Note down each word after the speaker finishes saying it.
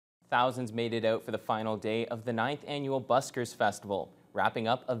Thousands made it out for the final day of the 9th annual Buskers Festival, wrapping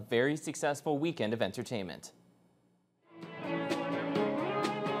up a very successful weekend of entertainment.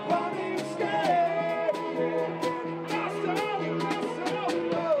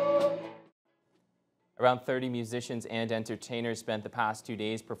 Around 30 musicians and entertainers spent the past 2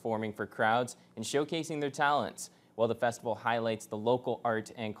 days performing for crowds and showcasing their talents. While the festival highlights the local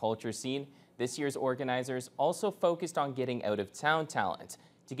art and culture scene, this year's organizers also focused on getting out-of-town talent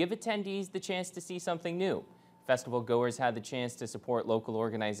to give attendees the chance to see something new. Festival goers had the chance to support local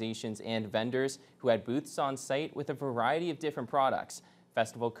organizations and vendors who had booths on site with a variety of different products.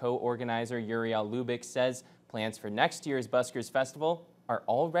 Festival co-organizer Uriel Lubik says plans for next year's Buskers Festival are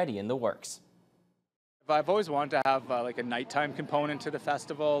already in the works. I've always wanted to have like a nighttime component to the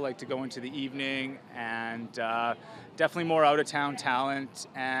festival, like to go into the evening, and definitely more out-of-town talent.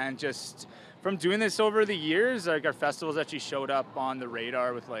 And just from doing this over the years, like our festivals actually showed up on the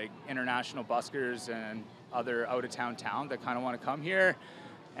radar with like international buskers and other out-of-town talent that kind of want to come here.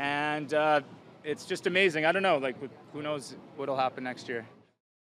 And it's just amazing. I don't know, like who knows what'll happen next year.